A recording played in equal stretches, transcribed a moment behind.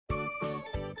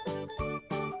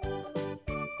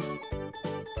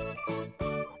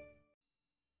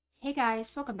Hey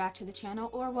guys, welcome back to the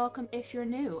channel, or welcome if you're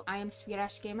new. I am Sweet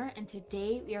Ash Gamer, and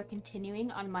today we are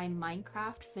continuing on my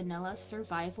Minecraft vanilla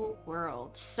survival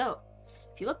world. So,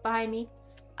 if you look behind me,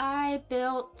 I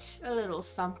built a little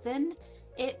something.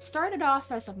 It started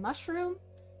off as a mushroom,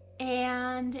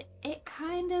 and it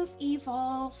kind of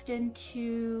evolved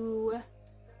into...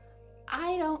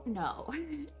 I don't know.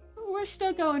 We're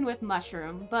still going with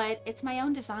mushroom, but it's my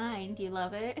own design. Do you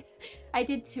love it? I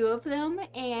did 2 of them,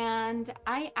 and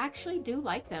I actually do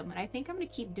like them. And I think I'm going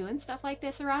to keep doing stuff like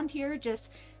this around here,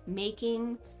 just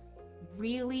making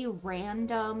really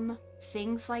random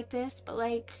things like this. But,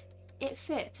 like, it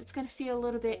fits. It's going to feel a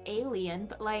little bit alien,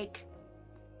 but, like,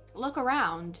 look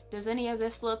around. Does any of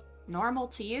this look normal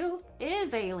to you? It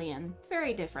is alien.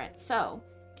 Very different. So...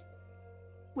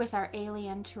 with our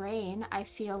alien terrain, I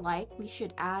feel like we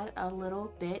should add a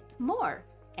little bit more.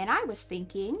 And I was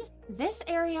thinking, this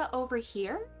area over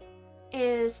here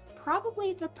is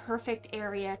probably the perfect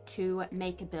area to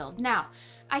make a build. Now,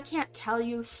 I can't tell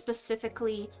you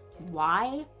specifically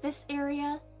why this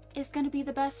area is going to be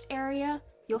the best area.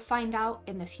 You'll find out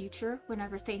in the future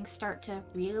whenever things start to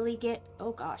really get...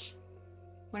 oh gosh.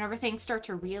 Whenever things start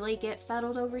to really get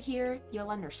settled over here,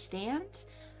 you'll understand.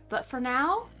 But for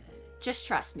now... just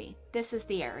trust me, this is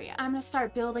the area. I'm gonna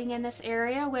start building in this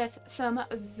area with some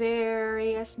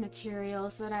various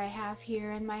materials that I have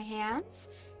here in my hands.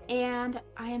 And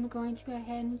I am going to go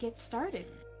ahead and get started.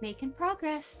 Making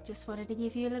progress. Just wanted to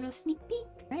give you a little sneak peek.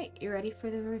 Alright, you ready for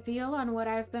the reveal on what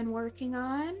I've been working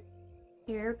on?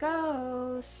 Here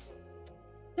goes.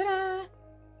 Ta-da!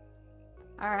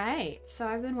 Alright, so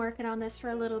I've been working on this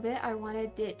for a little bit. I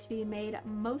wanted it to be made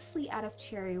mostly out of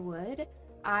cherry wood.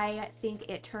 I think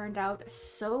it turned out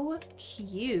so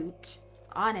cute,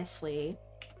 honestly.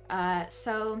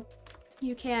 So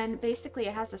you can, basically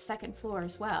it has a second floor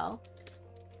as well.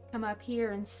 Come up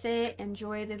here and sit,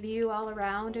 enjoy the view all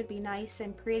around. It'd be nice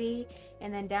and pretty.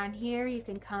 And then down here you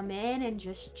can come in and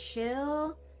just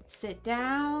chill, sit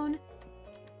down.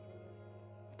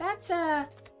 That's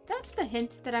the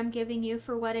hint that I'm giving you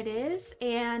for what it is.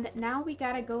 And now we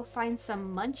gotta go find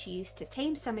some munchies to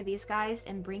tame some of these guys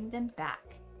and bring them back.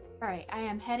 Alright, I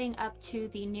am heading up to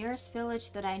the nearest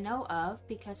village that I know of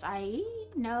because I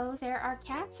know there are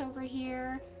cats over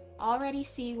here. Already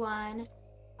see one.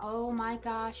 Oh my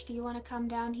gosh, do you want to come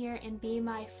down here and be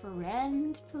my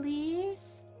friend,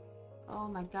 please? Oh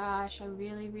my gosh, I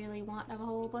really, really want a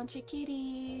whole bunch of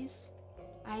kitties.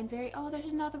 I am very... oh, there's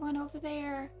another one over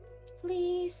there.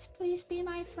 Please, please be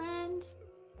my friend.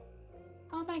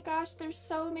 Oh my gosh, there's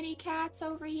so many cats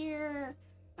over here.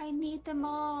 I need them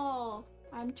all.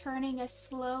 I'm turning as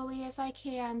slowly as I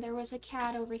can. There was a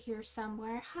cat over here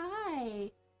somewhere.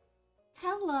 Hi.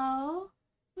 Hello.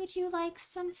 Would you like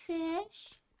some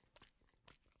fish?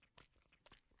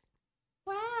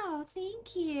 Wow,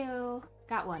 thank you.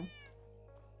 Got one.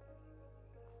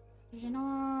 There's an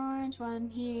orange one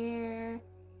here.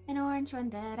 An orange one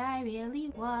that I really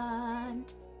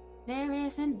want. There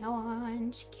is an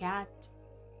orange cat.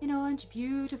 An orange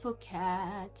beautiful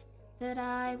cat that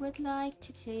I would like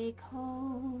to take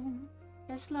home,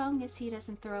 as long as he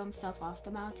doesn't throw himself off the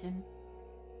mountain.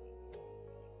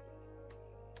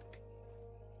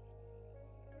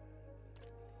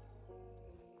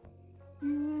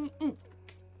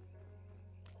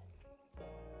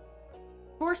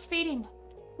 Force feeding!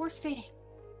 Force feeding!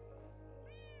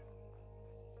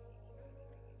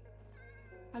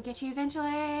 I'll get you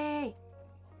eventually!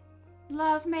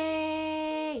 Love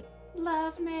me!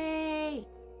 Love me!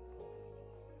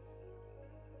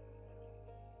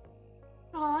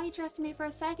 Oh, he trusted me for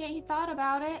a second. He thought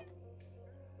about it.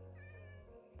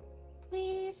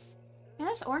 Please. Man,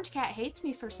 this orange cat hates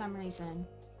me for some reason.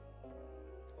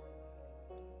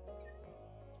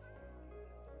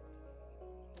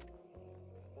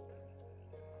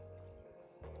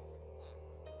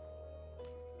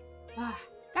 Ah,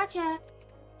 gotcha.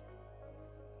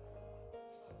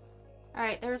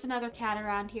 Alright, there's another cat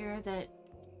around here that...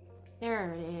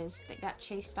 there it is. That got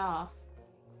chased off.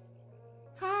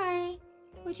 Hi.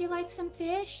 Would you like some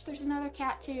fish? There's another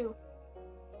cat too.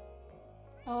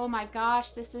 Oh my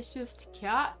gosh, this is just a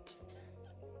cat.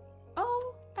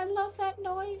 Oh, I love that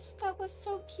noise. That was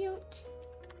so cute.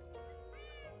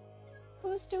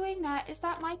 Who's doing that? Is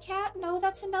that my cat? No,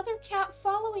 that's another cat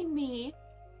following me.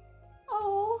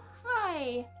 Oh,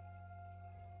 hi.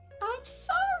 I'm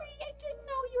sorry. I didn't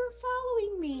know you were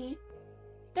following me.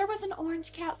 There was an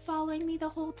orange cat following me the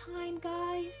whole time,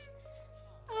 guys.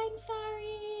 I'm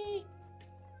sorry.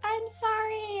 I'm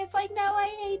sorry. It's like, no, I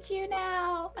hate you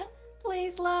now.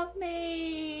 Please love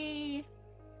me.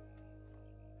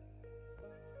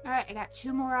 Alright, I got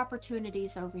 2 more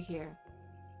opportunities over here.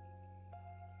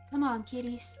 Come on,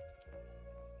 kitties.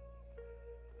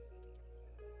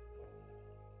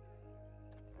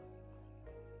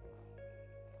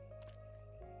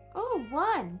 Oh,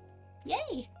 one!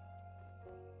 Yay!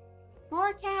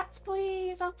 More cats,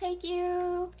 please. I'll take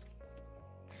you.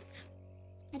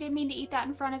 I didn't mean to eat that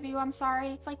in front of you. I'm sorry.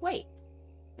 It's like, wait.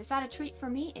 Is that a treat for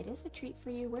me? It is a treat for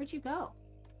you. Where'd you go?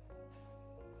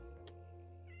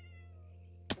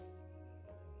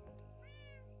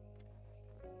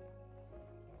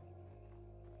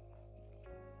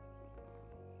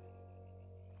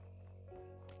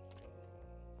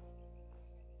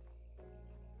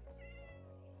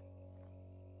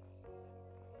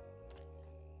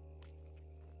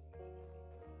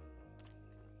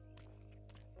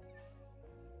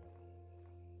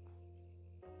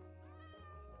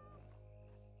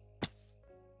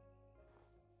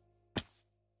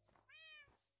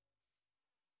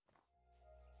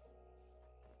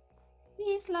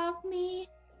 Please love me.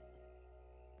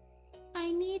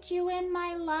 I need you in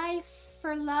my life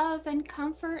for love and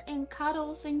comfort and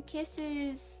cuddles and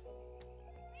kisses.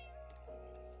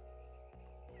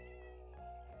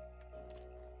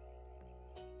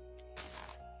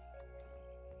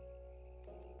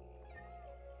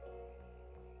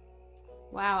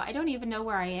 Wow, I don't even know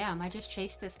where I am. I just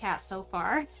chased this cat so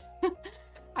far.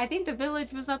 I think the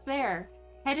village was up there.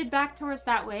 Headed back towards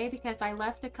that way because I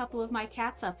left a couple of my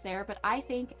cats up there, but I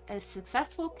think a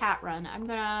successful cat run. I'm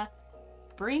gonna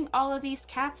bring all of these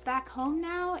cats back home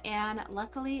now, and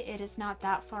luckily it is not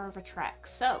that far of a trek.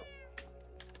 So,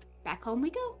 back home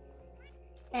we go.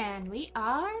 And we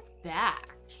are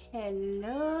back.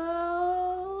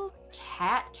 Hello,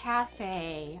 Cat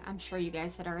Cafe. I'm sure you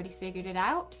guys had already figured it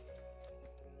out.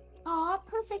 Aw,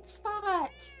 perfect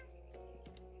spot.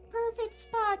 Perfect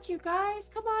spot, you guys.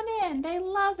 Come on in. They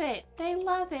love it. They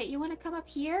love it. You want to come up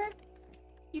here?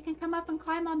 You can come up and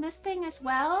climb on this thing as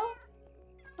well.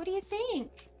 What do you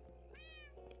think?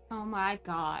 Oh my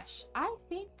gosh. I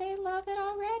think they love it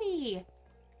already.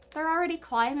 They're already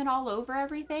climbing all over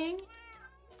everything.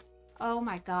 Oh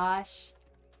my gosh.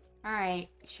 Alright,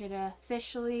 should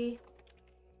officially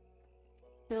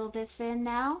fill this in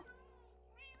now.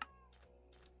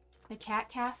 The Cat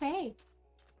Cafe.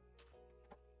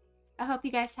 I hope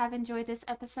you guys have enjoyed this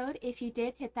episode. If you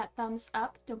did, hit that thumbs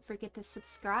up. Don't forget to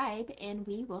subscribe, and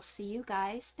we will see you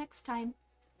guys next time.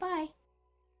 Bye.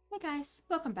 Hey guys,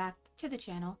 welcome back to the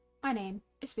channel. My name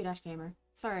is Gamer.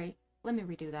 Sorry, let me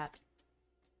redo that.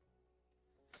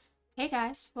 Hey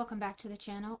guys, welcome back to the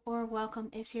channel, or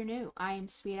welcome if you're new. I am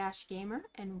Sweet Ash Gamer,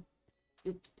 and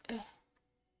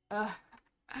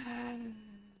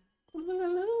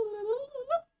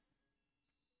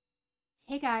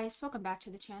hey guys, welcome back to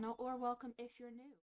the channel, or welcome if you're new.